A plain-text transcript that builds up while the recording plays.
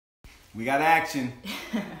We got action.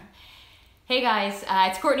 Hey guys,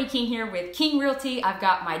 it's Courtney King here with King Realty. I've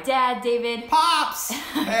got my dad, David. Pops!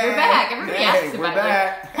 You're back. Everybody asks we're about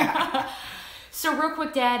back. you. So real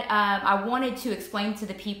quick, Dad, I wanted to explain to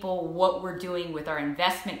the people what we're doing with our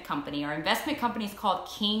investment company. Our investment company is called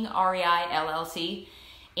KIng REI LLC,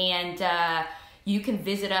 and you can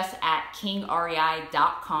visit us at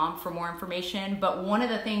kingrei.com for more information. But one of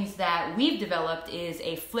the things that we've developed is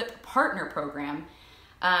a FlipPartner program,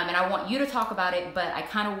 and I want you to talk about it, but I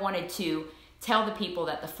kind of wanted to tell the people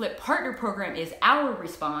that the FlipPartner program is our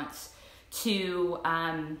response to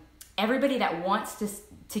everybody that wants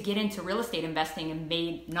to get into real estate investing and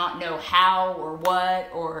may not know how or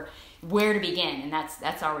what or where to begin, and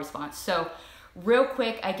that's our response. So real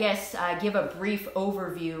quick, I guess, give a brief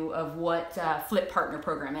overview of what FlipPartner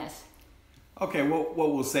program is. Okay, what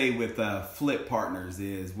we'll say with FlipPartners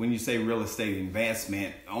is when you say real estate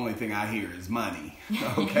investment, the only thing I hear is money.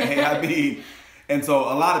 Okay, I mean, and so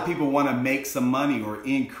a lot of people want to make some money or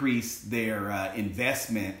increase their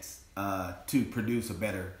investments to produce a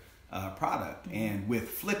better product. Mm-hmm. And with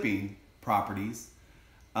flipping properties,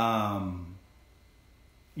 you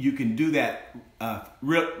can do that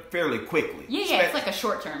fairly quickly. Yeah, it's like a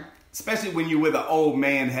short term. Especially when you're with an old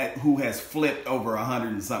man who has flipped over 100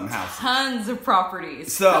 and something houses. Tons of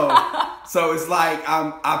properties. So it's like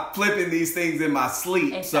I'm flipping these things in my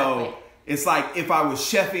sleep. Exactly. So it's like if I was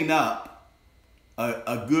chefing up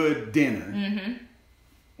a good dinner, mm-hmm.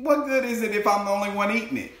 What good is it if I'm the only one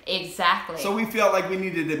eating it? Exactly. So we felt like we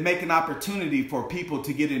needed to make an opportunity for people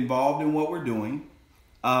to get involved in what we're doing.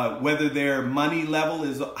 Whether their money level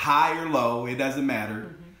is high or low, it doesn't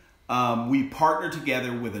matter. Mm-hmm. We partner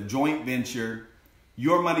together with a joint venture.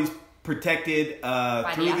 Your money's protected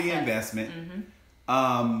through the investment.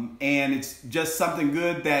 Mm-hmm. And it's just something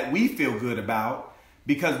good that we feel good about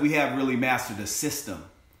because we have really mastered a system.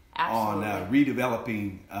 Absolutely. On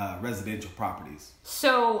redeveloping residential properties.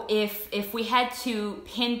 So if we had to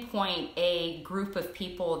pinpoint a group of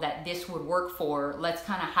people that this would work for, let's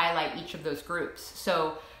kind of highlight each of those groups.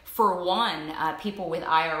 So for one, people with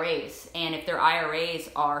IRAs, and if their IRAs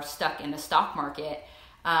are stuck in the stock market,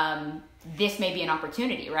 this may be an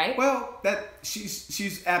opportunity, right? Well,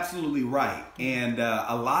 she's absolutely right. And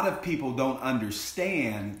a lot of people don't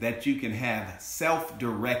understand that you can have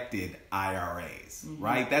self-directed IRAs, mm-hmm.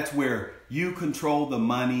 right? That's where you control the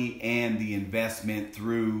money and the investment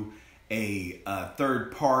through a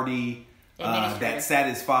third party that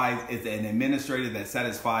satisfies, it's an administrator that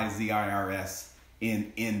satisfies the IRS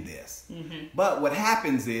in this. Mm-hmm. But what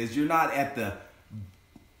happens is you're not at the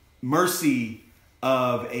mercy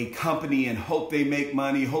of a company and hope they make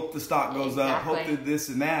money, hope the stock goes up, hope that this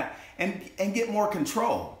and that, and get more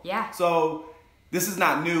control. Yeah. So this is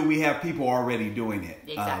not new. We have people already doing it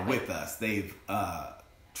with us. They've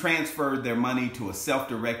transferred their money to a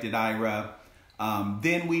self-directed IRA.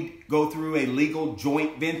 Then we go through a legal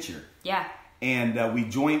joint venture. Yeah. And we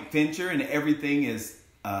joint venture, and everything is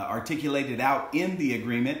articulated out in the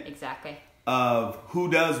agreement. Exactly. Of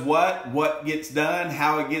who does what gets done,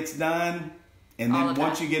 how it gets done. And then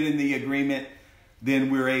once you get in the agreement, then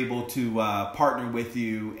we're able to partner with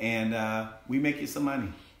you and we make you some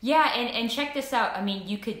money. Yeah, and check this out. I mean,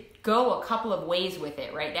 you could go a couple of ways with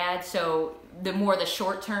it, right, Dad? So the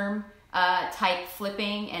short-term type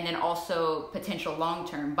flipping, and then also potential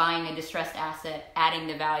long-term, buying a distressed asset, adding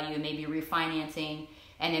the value, maybe refinancing,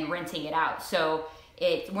 and then renting it out. So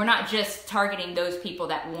we're not just targeting those people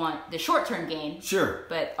that want the short-term gain, sure,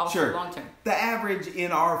 but also long-term. The average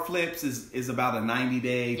in our flips is about a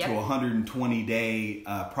 90-day to 120-day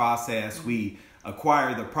process. Mm-hmm. We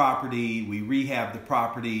acquire the property, we rehab the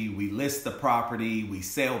property, we list the property, we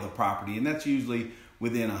sell the property, and that's usually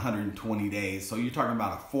within 120 days. So you're talking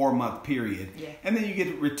about a 4-month period, and then you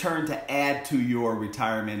get returned to add to your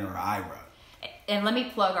retirement or IRA. And let me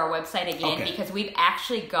plug our website again because we've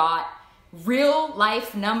actually got real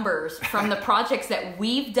life numbers from the projects that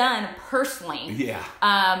we've done personally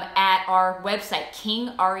at our website,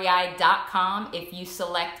 kingrei.com. If you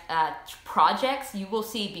select projects, you will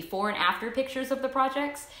see before and after pictures of the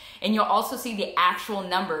projects, and you'll also see the actual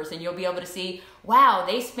numbers, and you'll be able to see, wow,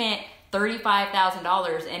 they spent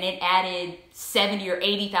 $35,000 and it added $70,000 or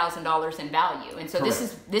 $80,000 in value. And so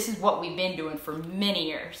this is what we've been doing for many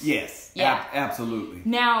years. Yes, absolutely.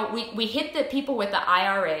 Now we hit the people with the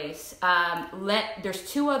IRAs.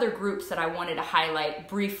 There's two other groups that I wanted to highlight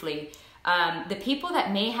briefly. The people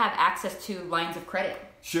that may have access to lines of credit.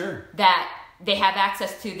 Sure. That they have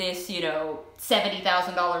access to this,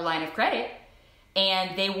 $70,000 line of credit,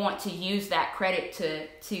 and they want to use that credit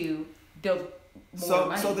to build more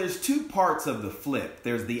money. So there's two parts of the flip.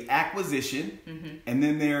 There's the acquisition, and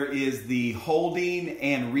then there is the holding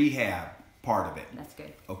and rehab part of it. That's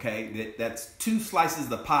good. Okay, that's two slices of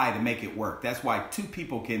the pie to make it work. That's why two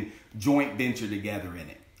people can joint venture together in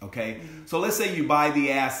it. Okay, so let's say you buy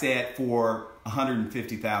the asset for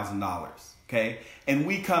 $150,000. Okay, and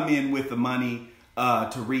we come in with the money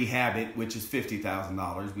to rehab it, which is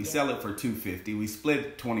 $50,000. We sell it for $250,000. We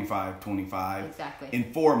split 25-25 exactly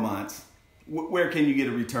in 4 months. Where can you get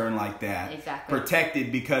a return like that? Exactly.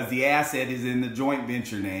 Protected because the asset is in the joint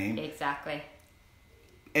venture name. Exactly.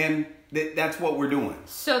 And that's what we're doing.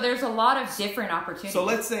 So there's a lot of different opportunities. So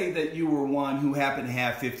let's say that you were one who happened to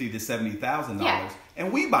have $50,000 to $70,000,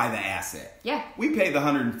 and we buy the asset. Yeah. We pay the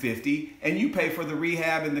 $150,000, and you pay for the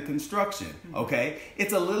rehab and the construction. Okay,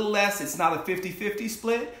 it's a little less. It's not a 50-50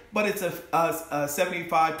 split, but it's a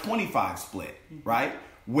 75-25 split, right?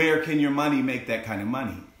 Where can your money make that kind of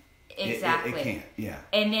money? Exactly. It can't. Yeah.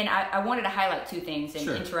 And then I wanted to highlight two things, and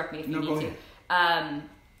interrupt me if you need to.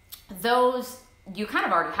 Those. You kind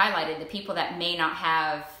of already highlighted the people that may not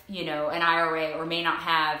have, an IRA or may not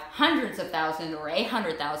have hundreds of thousands or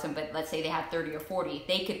 100,000, but let's say they have 30 or 40.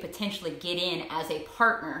 They could potentially get in as a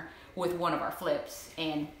partner with one of our flips.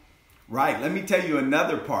 And right. Let me tell you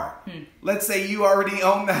another part. Let's say you already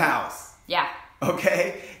own the house. Yeah.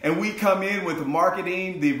 Okay. And we come in with the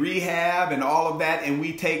marketing, the rehab, and all of that, and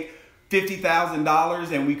we take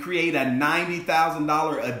 $50,000 and we create a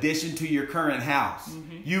 $90,000 addition to your current house.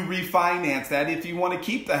 You refinance that if you want to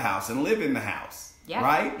keep the house and live in the house,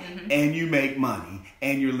 right? And you make money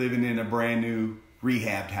and you're living in a brand new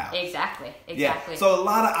rehabbed house. Exactly. Yeah. So a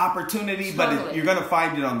lot of opportunity, but you're going to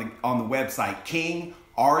find it on the website,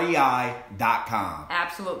 KingREI.com.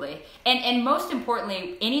 Absolutely. And most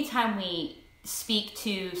importantly, anytime we speak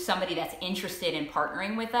to somebody that's interested in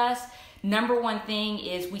partnering with us, number one thing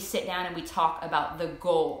is we sit down and we talk about the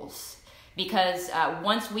goals. Because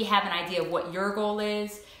once we have an idea of what your goal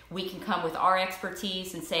is, we can come with our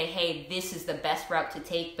expertise and say, hey, this is the best route to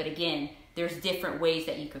take. But again, there's different ways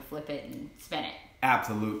that you can flip it and spin it.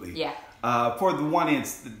 Absolutely. Yeah. For the one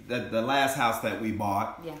the last house that we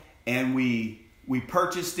bought, and we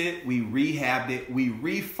purchased it, we rehabbed it, we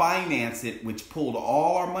refinanced it, which pulled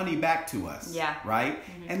all our money back to us. Yeah. Right?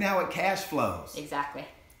 And now it cash flows. Exactly.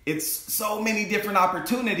 It's so many different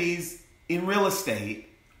opportunities in real estate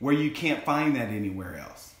where you can't find that anywhere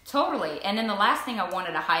else. Totally. And then the last thing I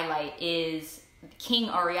wanted to highlight is King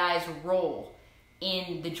REI's role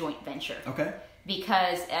in the joint venture. Okay.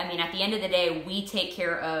 Because, at the end of the day, we take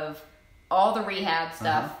care of all the rehab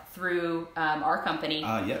stuff through our company.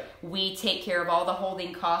 We take care of all the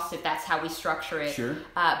holding costs if that's how we structure it. Sure.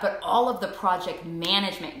 But all of the project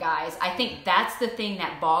management, guys, I think that's the thing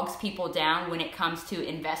that bogs people down when it comes to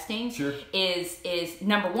investing. Sure. Is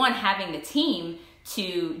number one, having the team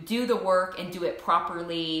to do the work and do it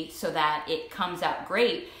properly so that it comes out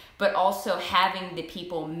great, but also having the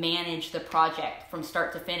people manage the project from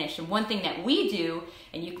start to finish. And one thing that we do,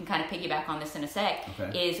 and you can kind of piggyback on this in a sec,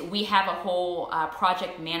 is we have a whole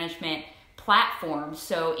project management platform.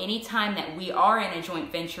 So anytime that we are in a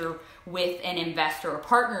joint venture with an investor or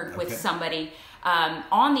partnered with somebody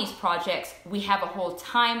on these projects, we have a whole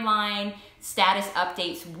timeline, status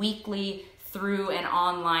updates weekly, through an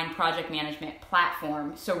online project management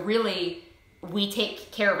platform. So really, we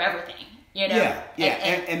take care of everything, Yeah.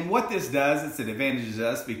 And what this does, it's an advantage to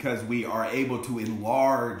us because we are able to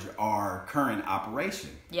enlarge our current operation.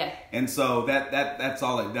 Yeah. And so that's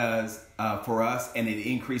all it does for us, and it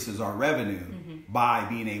increases our revenue by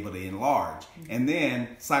being able to enlarge. And then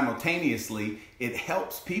simultaneously, it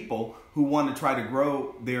helps people who want to try to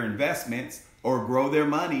grow their investments or grow their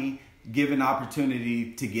money, give an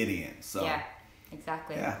opportunity to get in. So yeah,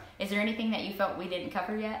 exactly. Yeah. Is there anything that you felt we didn't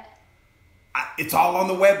cover yet? It's all on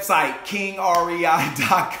the website,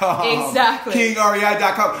 KingREI.com. Exactly.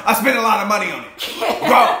 KingREI.com. I spent a lot of money on it.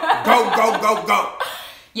 Go.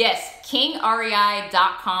 Yes,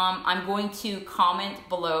 KingREI.com. I'm going to comment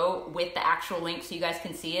below with the actual link so you guys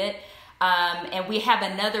can see it. And we have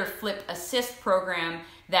another Flip Assist program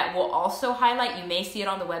that will also highlight. You may see it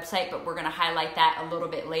on the website, but we're going to highlight that a little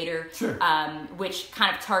bit later. Sure. Which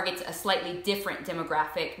kind of targets a slightly different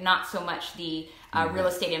demographic, not so much the real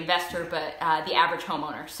estate investor, but the average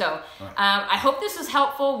homeowner. So I hope this was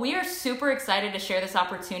helpful. We are super excited to share this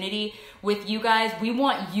opportunity with you guys. We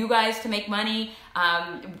want you guys to make money,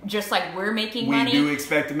 just like we're making money. We do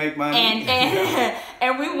expect to make money.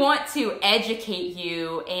 And we want to educate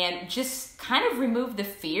you and just kind of remove the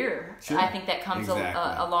fear, I think, that comes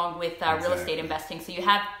along with real estate investing. So you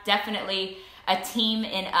have definitely a team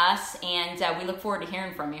in us, and we look forward to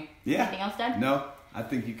hearing from you. Yeah. Anything else, Dad? No. I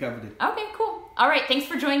think you covered it. Okay, cool. All right, thanks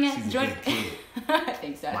for joining us. She's a good kid.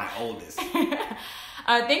 Thanks, Dad. My oldest.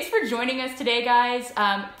 Thanks for joining us today, guys.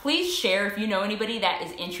 Please share if you know anybody that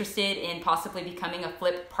is interested in possibly becoming a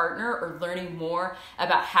FlipPartner or learning more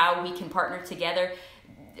about how we can partner together.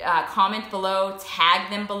 Comment below, tag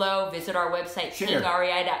them below, visit our website,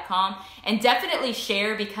 KingREI.com, and definitely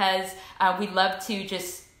share because we'd love to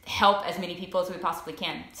just help as many people as we possibly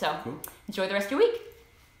can. So enjoy the rest of your week.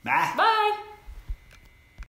 Bye. Bye.